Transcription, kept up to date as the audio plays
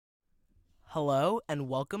Hello and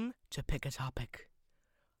welcome to Pick a Topic.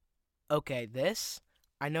 Okay,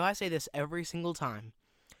 I know I say this every single time,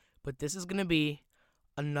 but this is going to be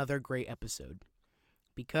another great episode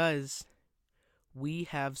because we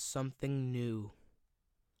have something new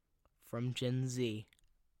from Gen Z.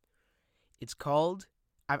 It's called,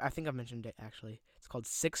 I think I've mentioned it actually, it's called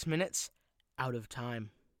 6 Minutes Out of Time.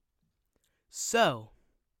 So,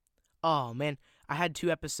 oh man, I had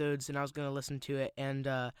 2 episodes and I was going to listen to it, and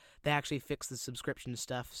they actually fixed the subscription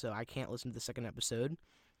stuff, so I can't listen to the second episode.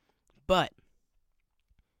 But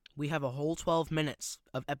we have a whole 12 minutes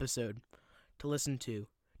of episode to listen to.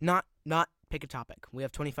 Not pick a topic. We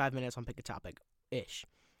have 25 minutes on pick a topic ish.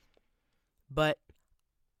 But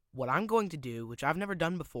what I'm going to do, which I've never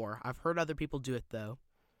done before, I've heard other people do it though,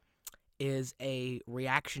 is a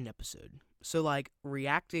reaction episode. So like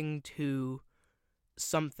reacting to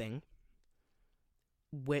something,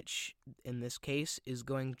 which in this case is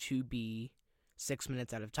going to be 6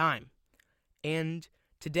 minutes out of time. And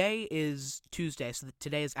today is Tuesday, so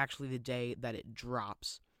today is actually the day that it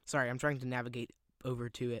drops. Sorry, I'm trying to navigate over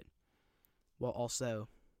to it while also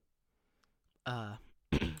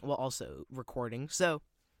recording. So,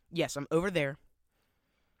 yes, I'm over there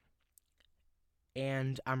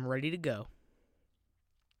and I'm ready to go.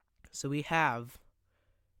 So we have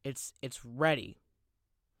it's ready.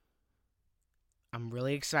 I'm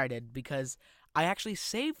really excited because I actually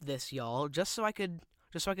saved this, y'all, just so I could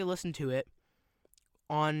listen to it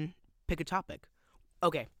on Pick a Topic.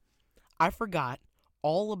 Okay, I forgot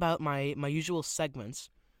all about my usual segments.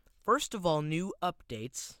 First of all, new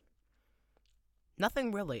updates.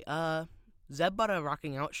 Nothing really. Zeb bought a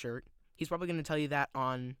Rocking Out shirt. He's probably going to tell you that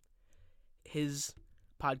on his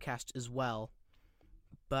podcast as well.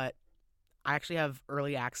 But I actually have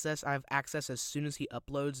early access. I have access as soon as he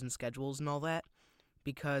uploads and schedules and all that,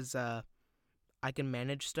 because I can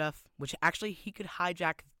manage stuff, which actually he could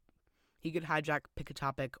hijack Pick a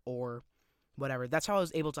Topic or whatever. That's how I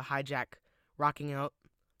was able to hijack Rocking Out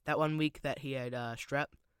that one week that he had strep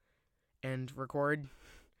and record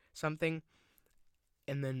something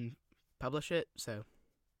and then publish it. So,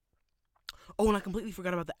 oh, and I completely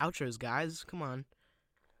forgot about the outros, guys. Come on,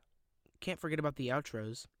 can't forget about the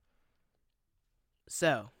outros.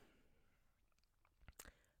 So,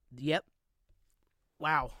 yep.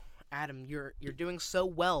 Wow, Adam, you're doing so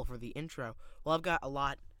well for the intro. Well, I've got a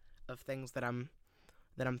lot of things that I'm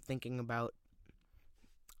thinking about.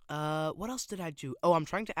 What else did I do? Oh, I'm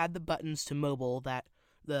trying to add the buttons to mobile that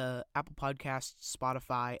the Apple Podcasts,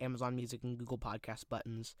 Spotify, Amazon Music, and Google Podcast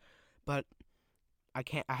buttons, but I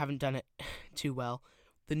haven't done it too well.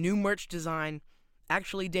 The new merch design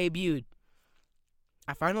actually debuted.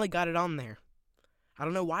 I finally got it on there. I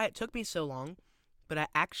don't know why it took me so long, but I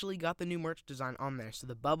actually got the new merch design on there. So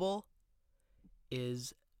the bubble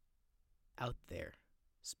is out there.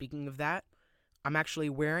 Speaking of that, I'm actually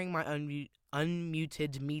wearing my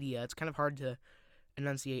unmuted media. It's kind of hard to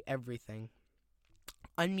enunciate everything.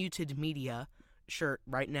 Unmuted media shirt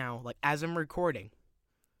right now, like as I'm recording.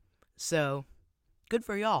 So, good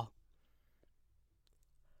for y'all.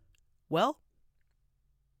 Well,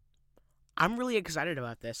 I'm really excited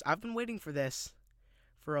about this. I've been waiting for this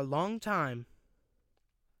for a long time.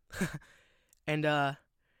 And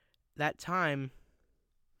that time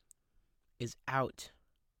is out.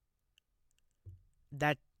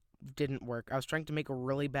 That didn't work. I was trying to make a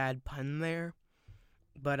really bad pun there,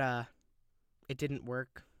 but it didn't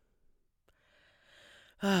work.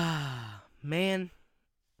 Man,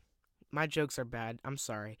 my jokes are bad. I'm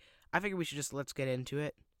sorry. I figure we should let's get into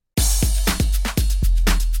it.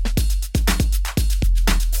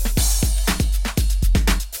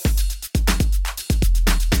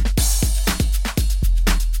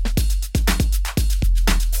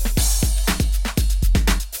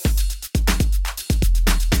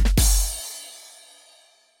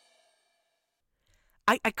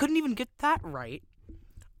 I couldn't even get that right.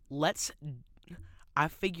 I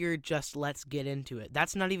figured let's get into it.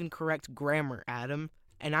 That's not even correct grammar, Adam.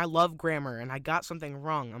 And I love grammar, and I got something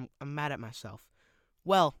wrong. I'm mad at myself.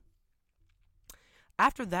 Well,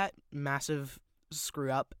 after that massive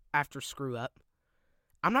screw up,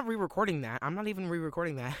 I'm not re-recording that. I'm not even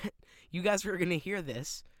re-recording that. You guys are going to hear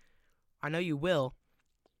this. I know you will,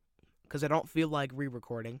 because I don't feel like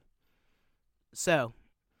re-recording. So,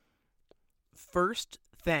 first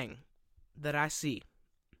thing that I see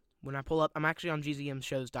when I pull up, I'm actually on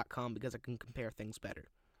gzmshows.com because I can compare things better.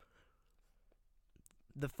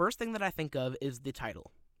 The first thing that I think of is the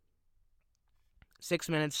title. 6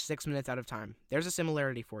 minutes out of time. There's a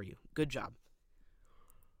similarity for you. Good job.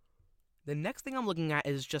 The next thing I'm looking at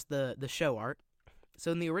is just the show art.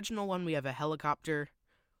 So in the original one, we have a helicopter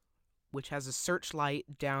which has a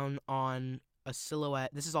searchlight down on a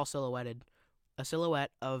silhouette. This is all silhouetted. A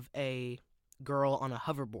silhouette of a girl on a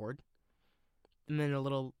hoverboard, and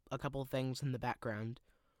then a couple of things in the background,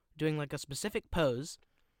 doing like a specific pose.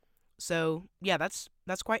 So yeah, that's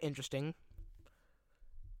quite interesting.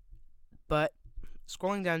 But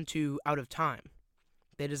scrolling down to Out of Time,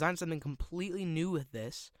 they designed something completely new with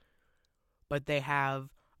this, but they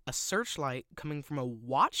have a searchlight coming from a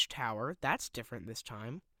watchtower. That's different this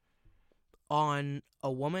time. On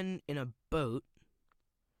a woman in a boat,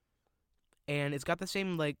 and it's got the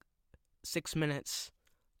same like 6 minutes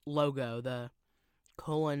logo, the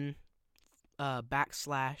colon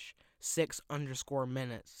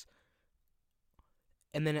 /6_minutes,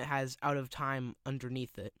 and then it has Out of Time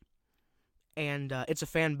underneath it. And it's a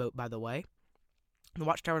fan boat, by the way. The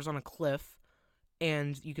watchtower's on a cliff,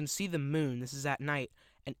 and you can see the moon. This is at night,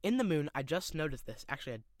 and in the moon, I just noticed this.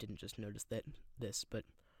 Actually, I didn't just notice this, but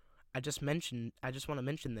I just want to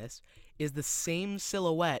mention this, is the same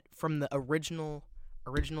silhouette from the original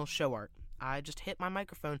show art. I just hit my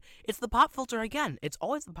microphone. It's the pop filter again. It's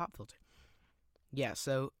always the pop filter. Yeah,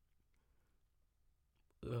 so...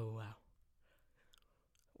 Oh, wow.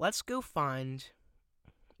 Let's go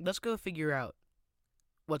figure out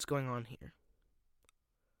what's going on here.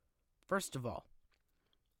 First of all,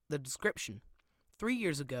 the description. 3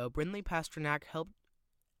 years ago, Brinley Pasternak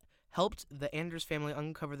helped the Anders family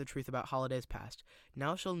uncover the truth about Holiday's past.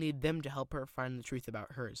 Now she'll need them to help her find the truth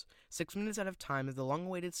about hers. 6 Minutes Out of Time is the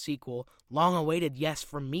long-awaited sequel, long-awaited, yes,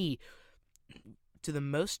 for me, to the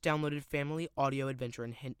most downloaded family audio adventure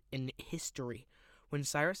in history. When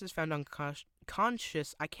Cyrus is found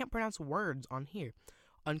unconscious, I can't pronounce words on here,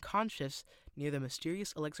 unconscious near the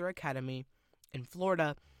mysterious Elixir Academy in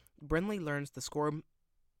Florida, Brinley learns the school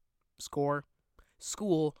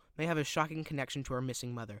may have a shocking connection to her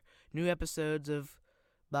missing mother. New episodes of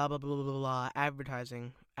blah blah blah blah blah,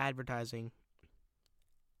 advertising.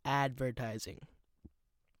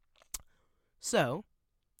 So,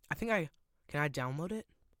 I think can I download it?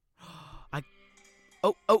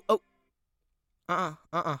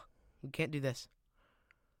 We can't do this.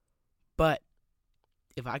 But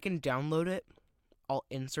if I can download it, I'll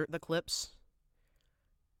insert the clips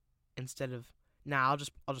instead of... I'll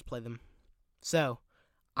just play them. So,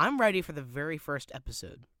 I'm ready for the very first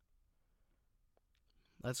episode.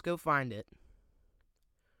 Let's go find it.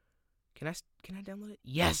 Can I download it?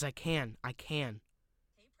 Yes, I can.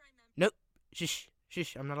 Nope. Shush.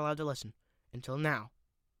 I'm not allowed to listen. Until now.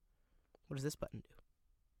 What does this button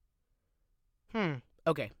do?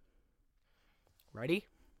 Okay. Ready?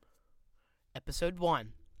 Episode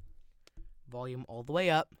 1. Volume all the way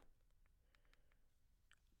up.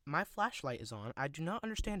 My flashlight is on. I do not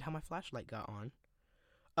understand how my flashlight got on.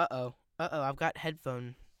 Uh-oh. I've got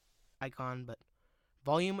headphone icon, but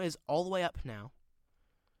volume is all the way up now.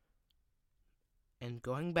 And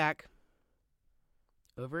going back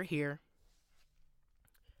over here.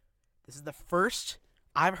 This is the first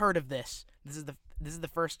I've heard of this. This is the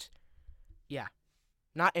first. Yeah.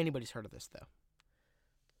 Not anybody's heard of this though.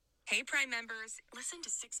 Hey Prime members, listen to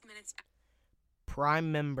 6 Minutes.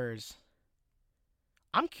 Prime members.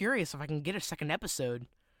 I'm curious if I can get a second episode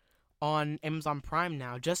on Amazon Prime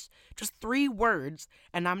now. Just 3 words,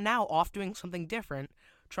 and I'm now off doing something different,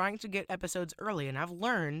 trying to get episodes early. And I've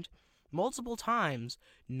learned multiple times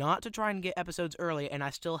not to try and get episodes early, and I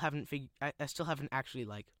still haven't actually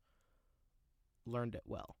learned it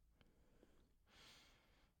well.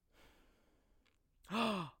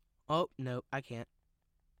 Oh no, I can't.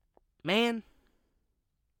 Man.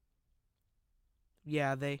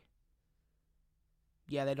 Yeah, they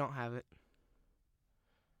don't have it.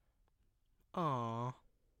 Aww.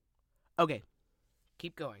 Okay.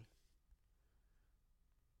 Keep going.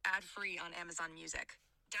 Ad-free on Amazon Music.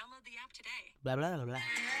 Download the app today. Blah, blah, blah, blah.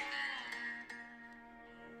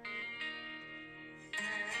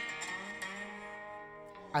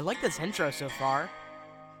 I like this intro so far.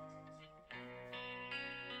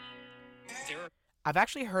 I've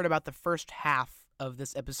actually heard about the first half of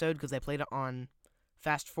this episode because I played it on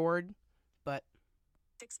Fast Forward, but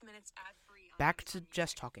 6 minutes ad-free on back to Amazon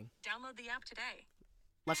Jess Music. talking. Download the app today.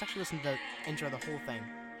 Let's actually listen to the intro of the whole thing.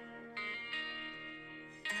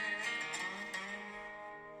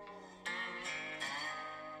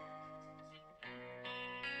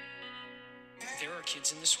 There are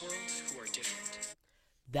kids in this world who are different.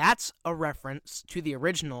 That's a reference to the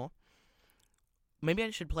original. Maybe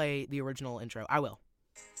I should play the original intro. I will.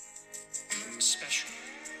 Special.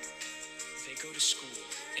 They go to school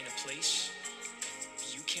in a place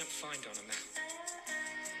you can't find on a map.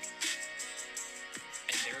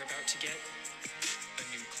 And they're about to get a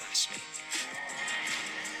new classmate.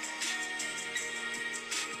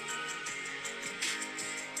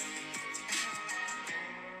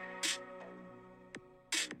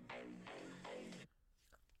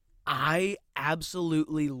 I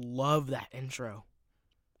absolutely love that intro.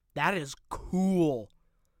 That is cool.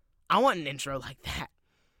 I want an intro like that.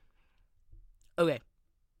 Okay.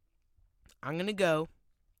 I'm going to go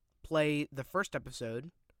play the first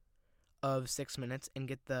episode of 6 Minutes and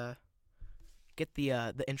get the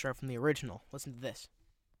intro from the original. Listen to this.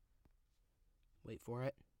 Wait for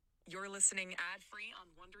it. You're listening ad-free on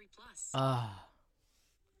Wondery Plus.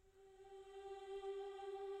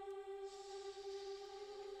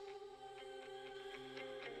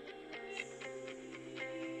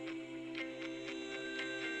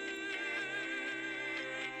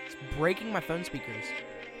 It's breaking my phone speakers.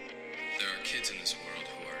 There are kids in this world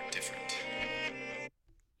who are different.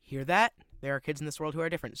 Hear that? There are kids in this world who are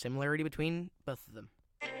different. Similarity between both of them.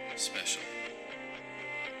 Special.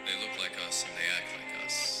 They look like us and they act like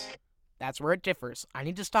us. That's where it differs. I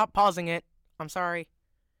need to stop pausing it. I'm sorry.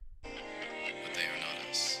 But they are not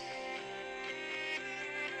us.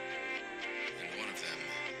 And one of them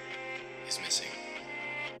is missing.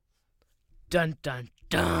 Dun dun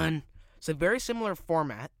dun. So very similar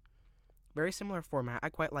format. I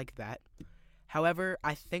quite like that. However,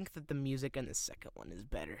 I think that the music in the second one is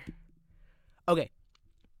better. Okay.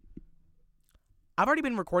 I've already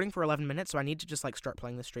been recording for 11 minutes, so I need to just start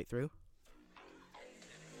playing this straight through.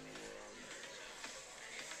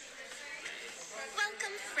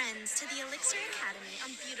 Welcome, friends, to the Elixir Academy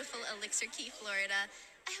on beautiful Elixir Key, Florida.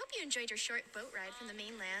 I hope you enjoyed your short boat ride from the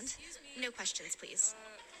mainland. No questions, please.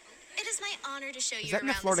 It is my honor to show you that in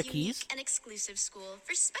the around Florida this unique Keys? and exclusive school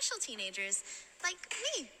for special teenagers like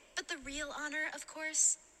me. But the real honor, of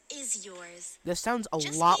course, is yours. This sounds a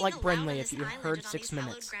Just lot being like allowed on Brinley if this you island heard and on 6 these hallowed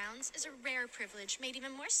Minutes. grounds is a rare privilege, made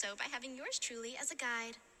even more so by having yours truly as a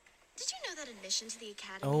guide. Did you know that admission to the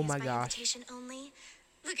academy Oh is my by gosh. invitation only?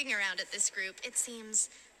 Looking around at this group, it seems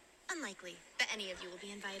unlikely that any of you will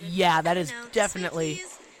be invited. Yeah, that I is know, this way, definitely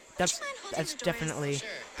please. Would that's you mind holding that's the doors? definitely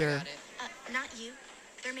their Not you.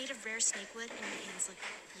 They're made of rare snakewood and your hands look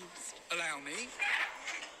used. Allow me.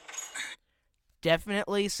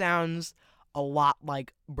 definitely sounds a lot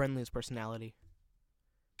like Brinley's personality.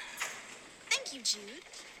 Thank you, Jude.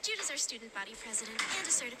 Jude is our student body president and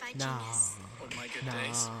a certified Nah, genius. On my good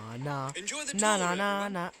days. nah. Enjoy the Nah, tour, nah, nah,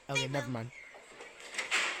 everyone. nah. Okay, They never will. mind.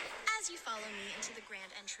 As you follow me into the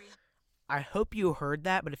grand entry, I hope you heard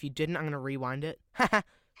that, but if you didn't, I'm gonna rewind it. Allow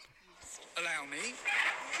me.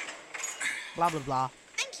 Blah blah blah.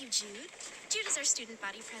 thank you, Jude. Jude is our student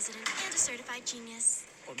body president and a certified genius.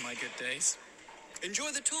 On my good days.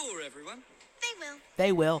 Enjoy the tour, everyone. They will.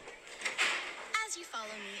 They will. As you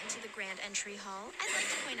follow me into the grand entry hall, I'd like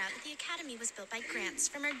to point out that the academy was built by grants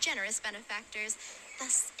from our generous benefactors.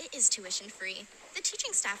 Thus, it is tuition free. The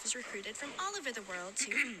teaching staff was recruited from all over the world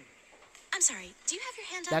to... I'm sorry, do you have your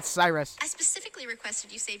hand up? That's Cyrus. I specifically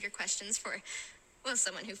requested you save your questions for, well,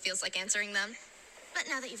 someone who feels like answering them. But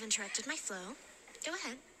now that you've interrupted my flow, go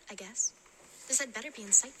ahead, I guess. This had better be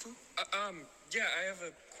insightful. Yeah, I have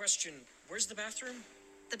a question. Where's the bathroom?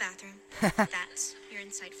 The bathroom. That's your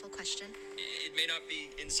insightful question. It may not be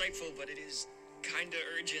insightful, but it is kinda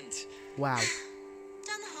urgent. Wow.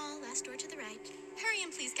 Down the hall, last door to the right. Hurry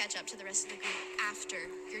and please catch up to the rest of the group after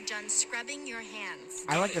you're done scrubbing your hands.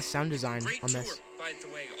 I like the sound design Great on tour, this. by the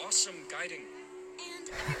way. Awesome guiding. And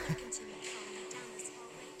everyone continue following down this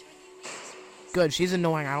hallway toward the entrance rooms. Good. She's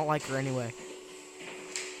annoying. I don't like her anyway.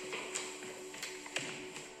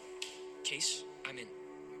 Case, I'm in.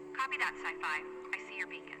 Copy that, Sci-Fi. I see your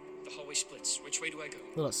beacon. The hallway splits. Which way do I go?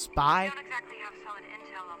 Little spy. Don't exactly have solid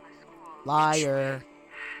intel on the school. Liar.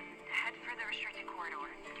 Head for the restricted corridor,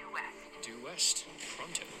 due west. Due west.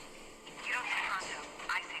 Pronto. You don't say pronto,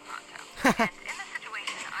 I say pronto. And in this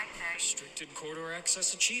situation, I say, Restricted corridor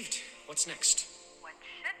access achieved. What's next? what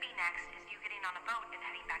should be next is you getting on a boat and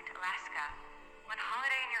heading back to Alaska. When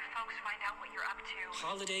Holiday and your folks find out what you're up to,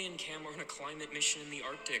 Holiday and Cam are on a climate mission in the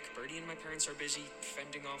Arctic. Birdie and my parents are busy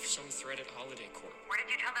fending off some threat at Holiday Corp. where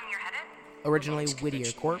did you tell them you're headed? Originally Robotics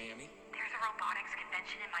Whittier convention in Corp. Miami. There's a robotics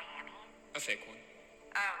convention in Miami. A fake one.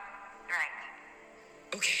 Oh, right.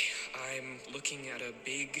 Okay, I'm looking at a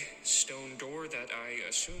big stone door that I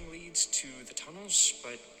assume leads to the tunnels,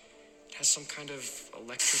 but it has some kind of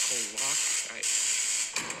electrical lock.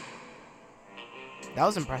 That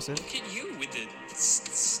was impressive. Look at you with the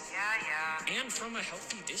Yeah. and from a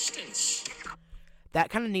healthy distance. That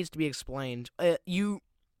kind of needs to be explained. You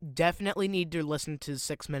definitely need to listen to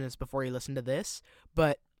 6 Minutes before you listen to this,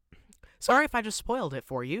 but sorry if I just spoiled it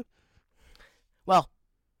for you. Well,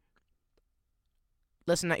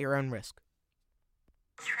 listen at your own risk.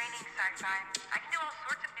 Training, Sci-Fi. I can do all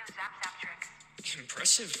sorts of new zap tricks.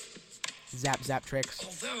 Impressive. Zap zap tricks.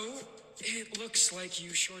 Although, It looks like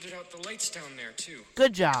you shorted out the lights down there, too.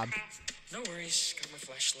 Good job. No worries, got my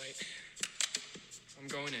flashlight. I'm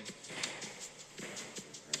going in.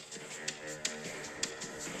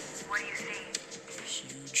 What do you see?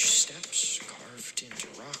 Huge steps carved into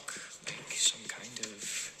rock, like some kind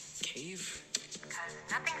of cave. Because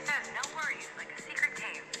nothing says no worries like a secret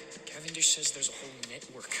cave. Cavendish says there's a whole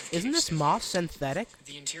network of Isn't caves this there. moss synthetic?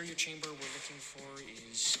 The interior chamber we're looking for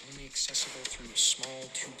is only accessible through a small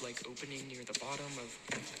tube-like opening near the bottom of...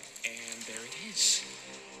 And there it is.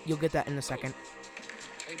 You'll get that in a second.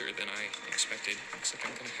 Tighter than I expected. Looks like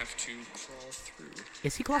I'm gonna have to crawl through.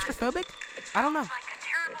 Is he claustrophobic? I don't know. Like a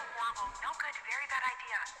terrible, horrible, no good, very bad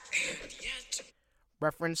idea. And yet...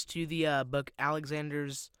 Reference to the book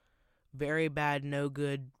Alexander's Very Bad, No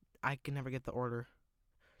Good, I can never get the order.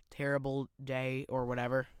 Terrible Day or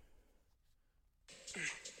whatever. That's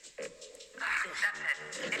it.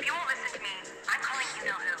 If you won't listen to me, I'm calling you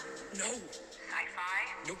know who. No!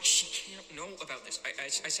 Sci-fi? No, she can't know about this. I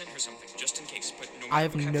sent her something, just in case, but no matter I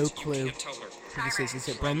have what no happens, clue you can't tell her. who this is. Is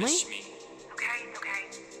it Brenly? Promise me. Okay.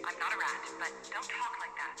 I'm not a rat, but don't talk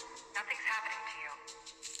like that. Nothing's happening to you.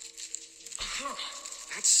 Huh.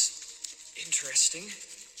 That's interesting.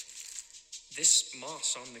 This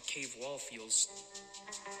moss on the cave wall feels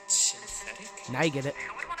synthetic. Now you get it.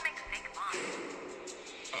 Who would want to make fake moss?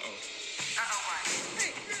 Uh-oh. Uh-oh what?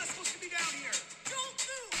 Hey, you're not supposed to be down here. Don't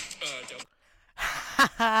move.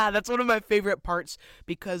 Don't. That's one of my favorite parts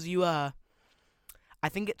because I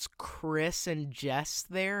think it's Chris and Jess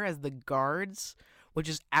there as the guards, which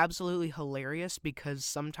is absolutely hilarious because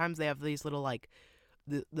sometimes they have these little, like,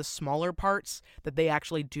 the smaller parts that they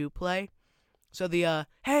actually do play. So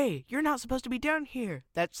hey, you're not supposed to be down here.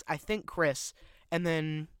 That's, I think, Chris. And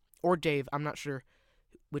then, or Dave, I'm not sure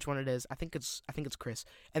which one it is. I think it's Chris.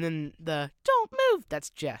 And then the don't move, that's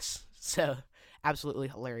Jess. So, absolutely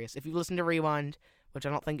hilarious. If you listen to Rewind, which I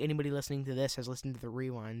don't think anybody listening to this has listened to the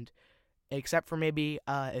Rewind, except for maybe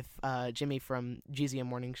if Jimmy from GZM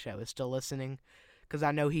Morning Show is still listening, because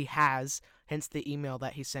I know he has, hence the email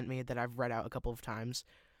that he sent me that I've read out a couple of times.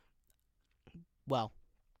 Well,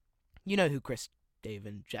 you know who Chris, Dave,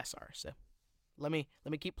 and Jess are, so let me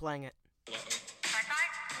keep playing it. Sci-fi?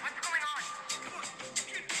 What's going on? Come on.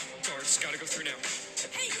 Guards, gotta go through now.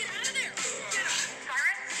 Hey, get out of there. Get out.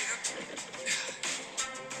 Cyrus?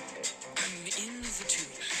 I'm in the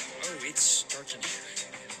tube. Oh, it's dark in here.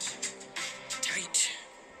 And tight.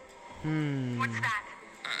 What's that?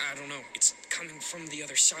 I don't know. It's coming from the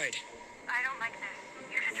other side. I don't like this.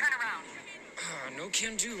 You should turn around. No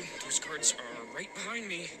can do. Those guards are right behind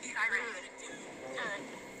me. Cyrus.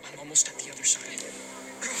 I'm almost at the other side.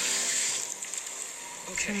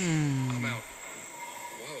 Okay, I'm out.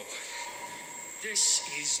 Whoa. This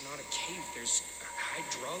is not a cave. There's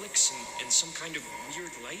hydraulics and some kind of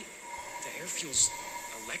weird light. The air feels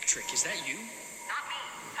electric. Is that you? Not me.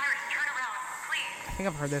 Cyrus, turn around, please. I think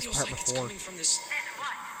I've heard this Feels part like it's before. coming from this... This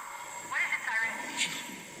what? What is it, Cyrus?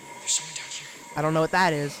 There's someone down here. I don't know what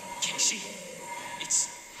that is. Can you see? It's...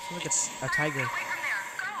 Look, it's a Cyrus, tiger. get away from there.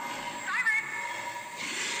 Go! Cyrus!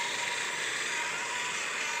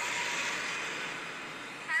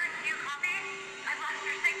 Cyrus, do you copy? I've lost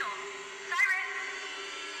your signal. Cyrus!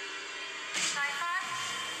 Sci-fi?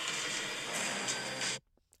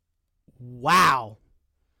 Wow.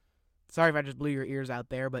 Sorry if I just blew your ears out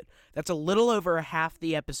there, but that's a little over half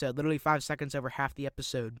the episode. Literally 5 seconds over half the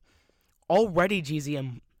episode. Already,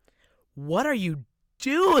 GZM. What are you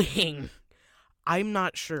doing? I'm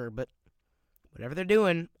not sure, but whatever they're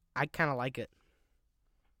doing, I kind of like it.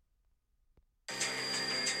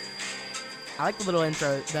 I like the little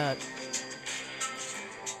intro, the,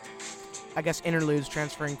 I guess, interludes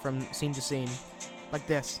transferring from scene to scene. Like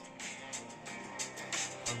this.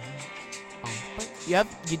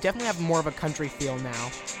 You definitely have more of a country feel now.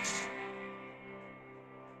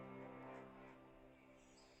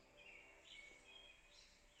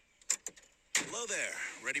 Hello there.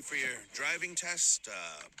 Ready for your driving test?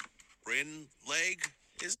 Bryn leg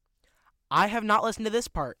is... I have not listened to this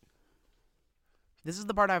part. This is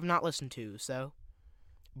the part I have not listened to, so.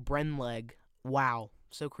 Brenleg. Wow.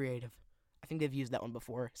 So creative. I think they've used that one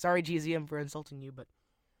before. Sorry, GZM, for insulting you, but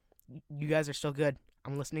you guys are still good.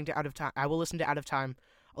 I'm listening to Out of Time. I will listen to Out of Time.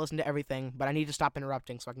 I'll listen to everything, but I need to stop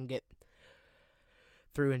interrupting so I can get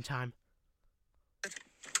through in time.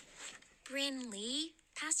 Bryn Lee,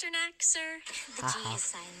 Pasternak, sir. The G is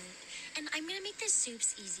silent. And I'm gonna make the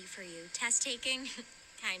soups easy for you. Test taking,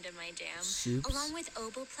 kind of my jam. Soups? Along with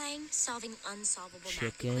oboe playing, solving unsolvable math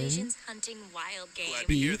Chicken? equations, hunting wild game. Glad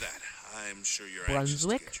to hear Beef? that. I'm sure you're anxious to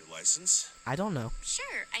Brunswick? get your license. I don't know.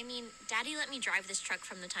 Sure, I mean, Daddy let me drive this truck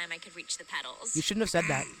from the time I could reach the pedals. You shouldn't have said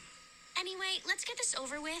that. Anyway, let's get this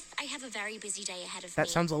over with. I have a very busy day ahead of me. That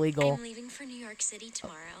sounds illegal. I'm leaving for New York City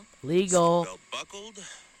tomorrow. Legal. Belt buckled,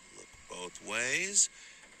 look both ways,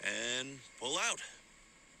 and pull out.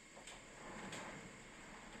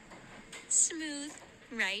 Smooth,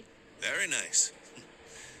 right? Very nice.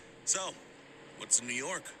 So, what's in New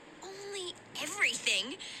York? Only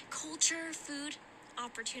everything. Culture, food,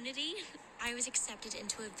 opportunity. I was accepted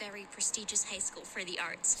into a very prestigious high school for the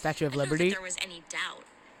arts. Statue of I don't Liberty? think there was any doubt.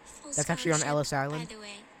 Full That's actually on scholarship, Ellis Island. By the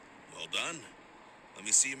way. Well done. Let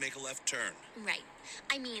me see you make a left turn. Right.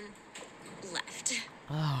 I mean, left.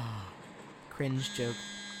 Ah, cringe joke.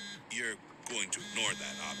 You're going to ignore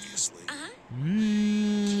that, obviously.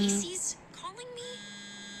 Casey's calling me?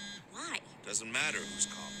 Why? Doesn't matter who's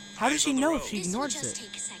calling. How does Eyes she on the know road. if she This will ignores just it?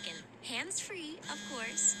 take a second. Hands free, of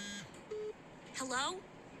course. Hello?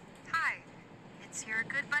 Hi, it's your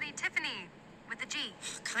good buddy Tiffany with the G.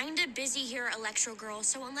 Kinda busy here, Electro Girl,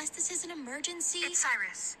 so unless this is an emergency... It's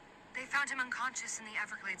Cyrus. They found him unconscious in the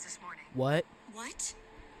Everglades this morning. What? What?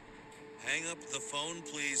 Hang up the phone,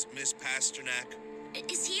 please, Miss Pasternak.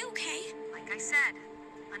 Is he okay? Like I said,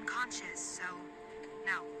 unconscious, so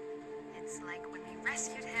no. It's like when we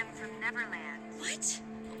rescued him from Neverland. What?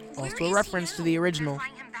 Also Where a is reference he to now? the They're original.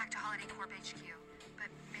 flying him back to Holiday Corp HQ, but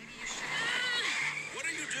maybe you should. What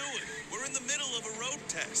are you doing? We're in the middle of a road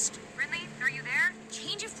test. Rinley, are you there?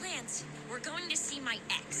 Change of plans. We're going to see my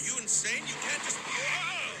Are ex. you insane? You can't just...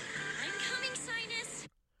 Whoa! I'm coming, Sinus.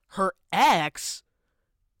 Her ex?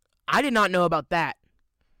 I did not know about that.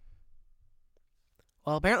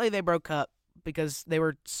 Well, apparently they broke up because they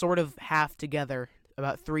were sort of half together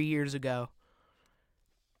about 3 years ago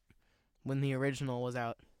when the original was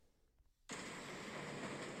out.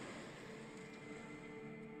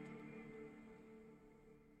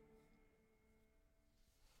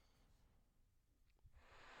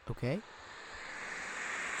 Okay.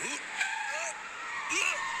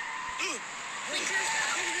 Blinkers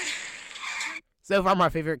forward. So far, my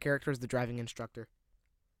favorite character is the driving instructor.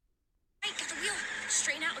 Right, got the wheel.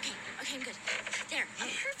 Straighten out. Okay, I'm good. There. A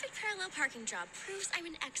perfect parallel parking job proves I'm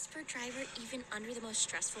an expert driver even under the most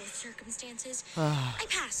stressful of circumstances. I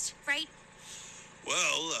passed, right?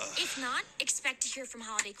 Well, If not, expect to hear from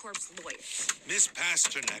Holiday Corp's lawyers. Miss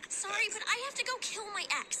Pasternak... Sorry, but I have to go kill my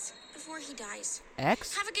ex before he dies.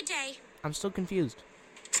 X? Have a good day. I'm still confused.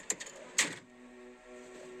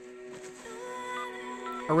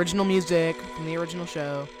 Original music from the original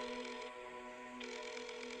show.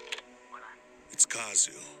 It's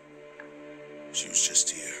Kazu. She was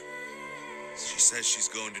just here. She says she's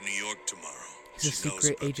going to New York tomorrow. He's a She knows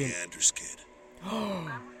secret about agent. the Anders kid.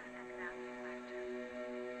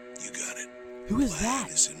 You got it. Who is Plan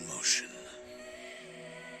that? is in motion.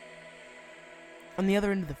 On the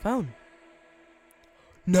other end of the phone.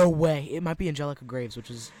 No way. It might be Angelica Graves,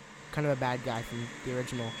 which is kind of a bad guy from the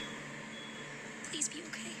original. Please be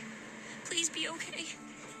okay. Please be okay.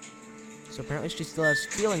 So apparently she still has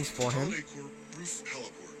feelings for him. Holiday Corp roof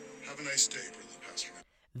heliport. Have a nice day, Brother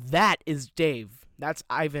Pasternak. That is Dave. That's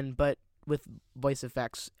Ivan, but with voice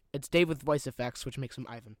effects. It's Dave with voice effects, which makes him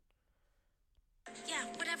Ivan. Yeah,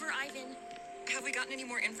 whatever, Ivan. Have we gotten any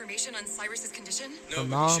more information on Cyrus's condition? Her No, but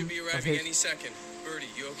mom he should be of arriving his- any second. Birdie,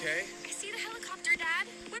 you okay? I see the helicopter, Dad.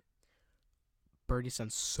 Birdie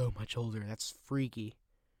sounds so much older. That's freaky.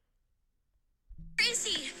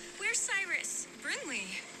 Gracie, where's Cyrus? Brinley,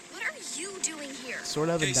 what are you doing here? Sort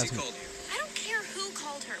of and Casey doesn't. called you. I don't care who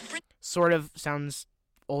called her. Sort of sounds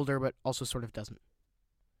older, but also sort of doesn't.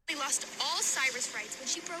 Brinley lost all Cyrus rights when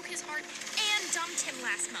she broke his heart and dumped him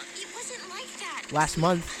last month. It wasn't like that. Last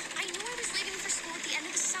month. I knew I was leaving for school at the end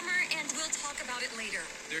of the summer, and We'll talk about it later.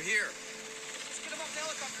 They're here. Let's get him off the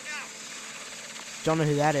helicopter now. Don't know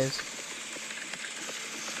who that is.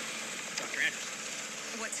 Dr.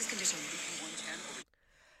 Anders. What's his condition?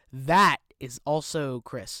 That is also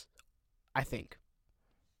Chris, I think.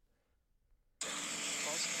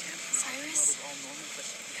 Cyrus,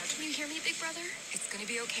 can you hear me, big brother? It's gonna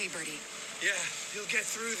be okay, Birdie. Yeah, you'll get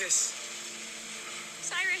through this.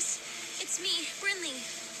 Cyrus, it's me, Brinley.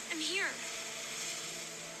 I'm here.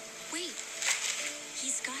 Wait,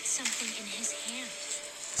 he's got something in his hand.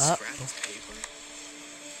 Scratched paper?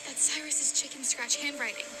 That's Cyrus's chicken scratch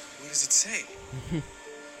handwriting. What does it say?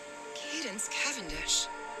 Cadence Cavendish.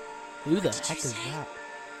 Who the What did heck you is say? that?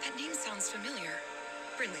 That name sounds familiar.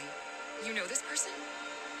 Brinley, you know this person?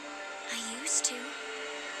 I used to.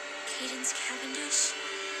 Cadence Cavendish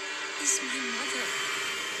is my mother.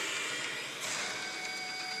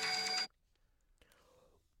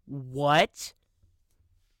 What?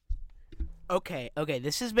 Okay,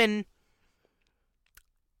 this has been...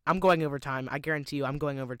 I'm going over time. I guarantee you I'm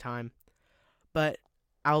going over time. But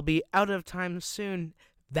I'll be out of time soon.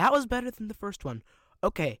 That was better than the first one.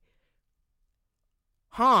 Okay.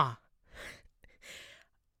 Huh.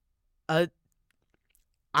 Uh,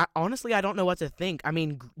 I don't know what to think. I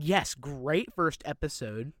mean, yes, great first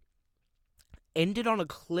episode. Ended on a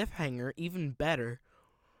cliffhanger, even better.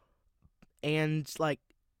 And, like,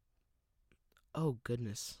 oh,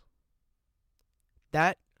 goodness.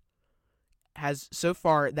 That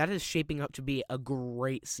that is shaping up to be a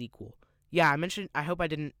great sequel. Yeah, I hope I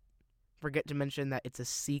didn't forget to mention that it's a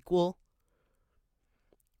sequel.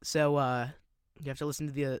 So, you have to listen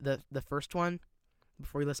to the first one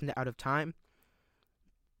before you listen to Out of Time.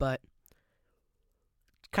 But,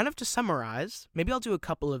 kind of to summarize, maybe I'll do a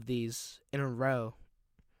couple of these in a row.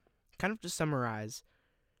 Kind of to summarize,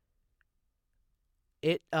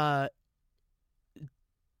 I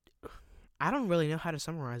don't really know how to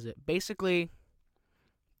summarize it. Basically,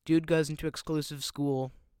 dude goes into exclusive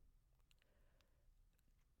school,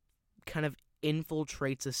 kind of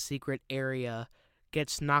infiltrates a secret area,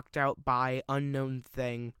 gets knocked out by unknown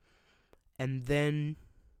thing, and then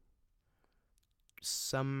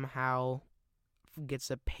somehow gets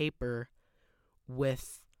a paper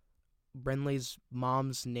with Brenly's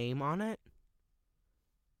mom's name on it.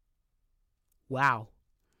 Wow.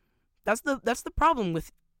 That's the problem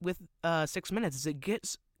with 6 minutes is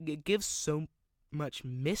it gives so much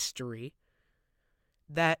mystery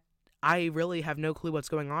that I really have no clue what's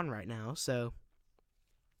going on right now. So,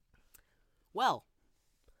 well,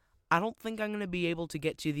 I don't think I'm going to be able to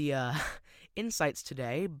get to the insights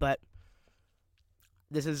today, but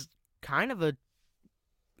this is kind of a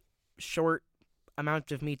short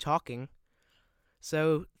amount of me talking.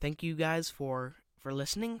 So, thank you guys for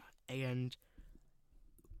listening, and,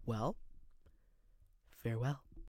 well, farewell.